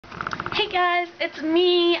Hey guys, it's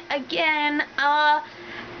me again. I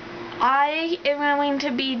am going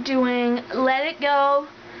to be doing Let It Go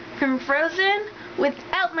from Frozen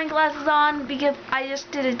without my glasses on because I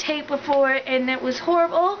just did a tape before and it was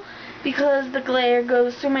horrible because the glare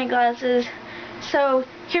goes through my glasses. So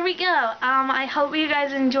here we go. I hope you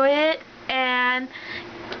guys enjoy it, and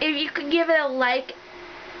if you could give it a like,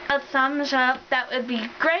 a thumbs up, that would be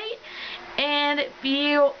great. And if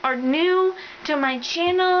you are new to my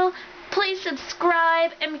channel, please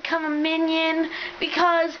subscribe and become a minion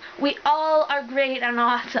because we all are great and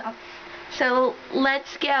awesome. So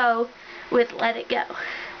let's go with Let It Go.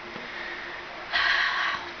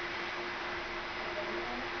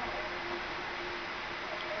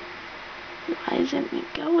 Why isn't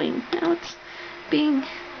it going? Now it's being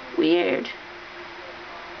weird.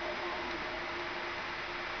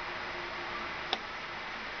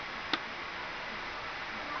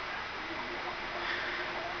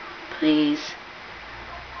 Please.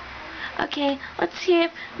 Okay, let's see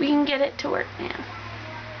if we can get it to work now.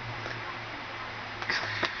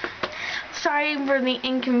 Sorry for the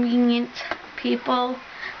inconvenience, people.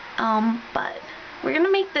 But we're gonna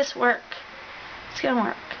make this work. It's gonna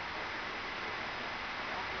work.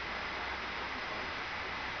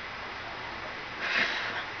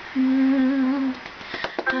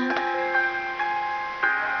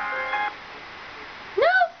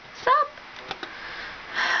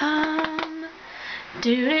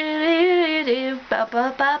 Do do do do ba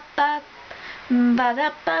ba ba ba ba da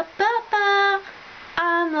ba ba ba.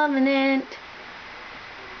 I'm loving it.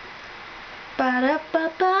 Ba da ba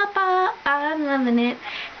ba ba. I'm loving it.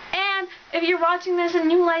 And if you're watching this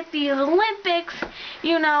and you like the Olympics,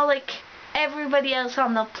 you know, like everybody else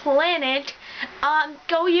on the planet,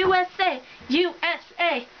 go USA,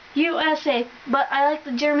 USA, USA. But I like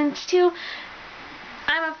the Germans too.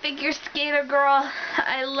 I'm a figure skater girl.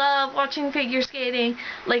 I love watching figure skating,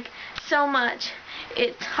 like, so much.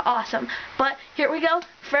 It's awesome. But here we go.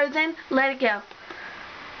 Frozen, Let It Go.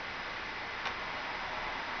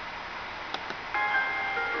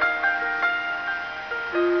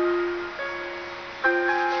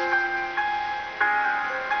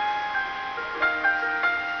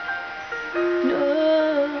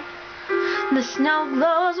 The snow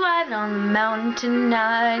glows white on the mountain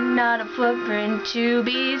tonight, not a footprint to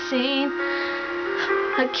be seen.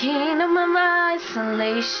 A kingdom of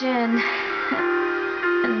isolation,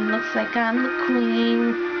 and looks like I'm the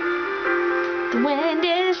queen. The wind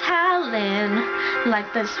is howling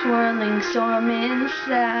like the swirling storm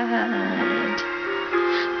inside.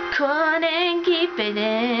 Couldn't keep it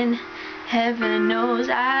in, heaven knows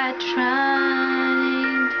I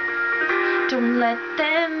tried. Don't let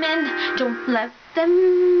them in, don't let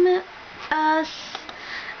them us.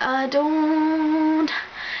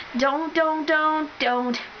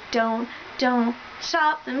 Don't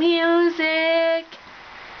stop the music.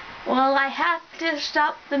 Well, I have to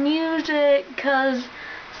stop the music because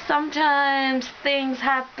sometimes things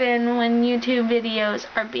happen when YouTube videos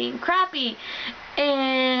are being crappy.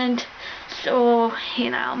 And so, you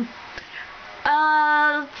know.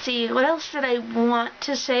 Let's see, what else did I want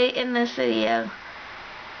to say in this video?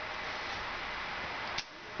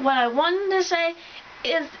 What I wanted to say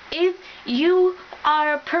is, if you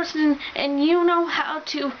are a person and you know how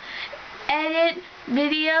to edit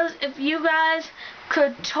videos, if you guys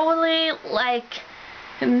could totally, like,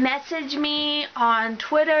 message me on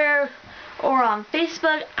Twitter or on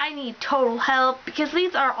Facebook, I need total help because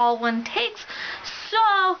these are all one takes.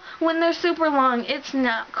 So when they're super long, it's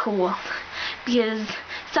not cool. Because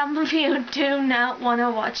some of you do not want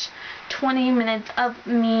to watch 20 minutes of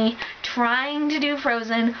me trying to do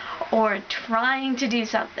Frozen or trying to do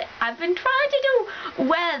something. I've been trying to do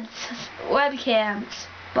webcams,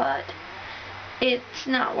 but it's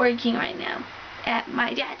not working right now at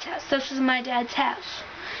my dad's house. This is my dad's house.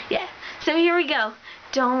 Yeah, so here we go.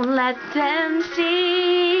 Don't let them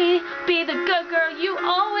see. Be the good girl you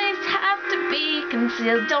always have to be.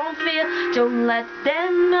 Conceal, don't feel. Don't let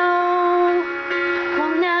them know.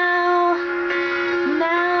 Well, now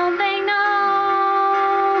they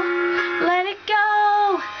know. Let it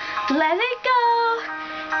go. Let it go.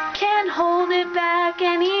 Can't hold it back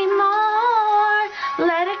anymore.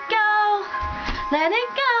 Let it go. Let it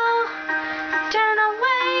go. Turn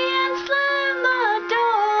away and slam the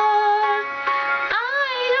door.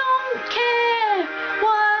 I don't care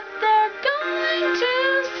what they're going to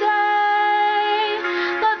say.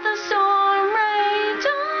 Let the storm rage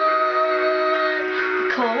on. The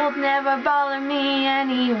cold never bothered me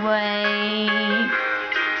anyway.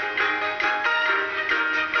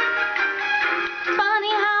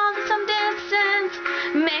 Funny how some distance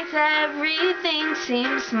makes everything seem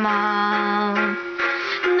seem small.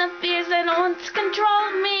 And the fears that once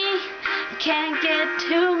controlled me can't get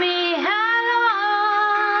to me at all.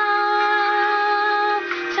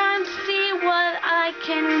 Time to see what I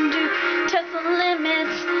can do, test the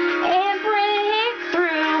limits and break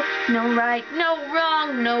through. No right, no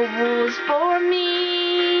wrong, no rules for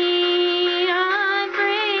me. I'm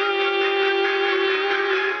free.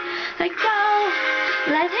 Let go,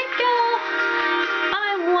 let it go.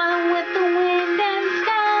 I'm one with the wind and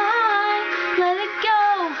sky. Let it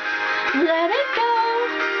go, let it go.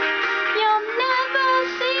 You'll never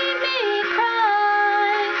see me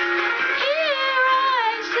cry. Here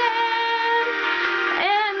I stand,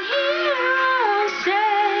 and here I'll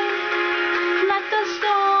stay. Let the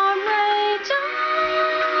storm rage on.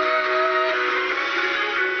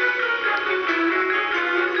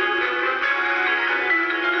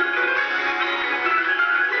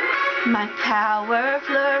 My power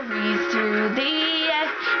flurries through the air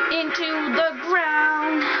into the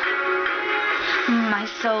ground. My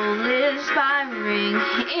soul is firing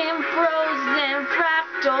in frozen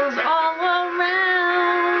fractals all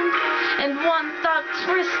around. And one thought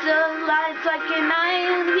crystallizes like an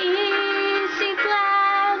icy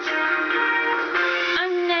flash.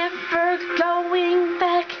 I'm never going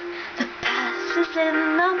back. The past is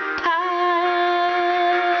in the past.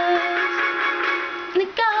 Let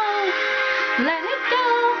it go, let it go.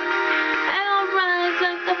 And I'll rise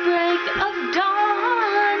like the break of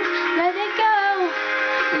dawn. Let it go,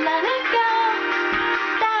 let it go.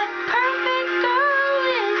 That perfect girl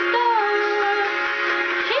is gone.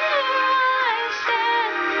 Here I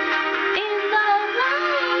stand in the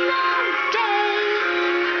light of day.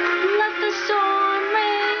 Let the storm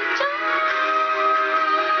rage on.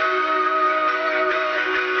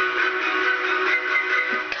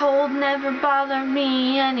 The cold never bothered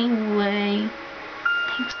me anyway.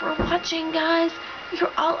 Thanks for watching, guys.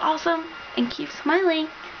 You're all awesome, and keep smiling.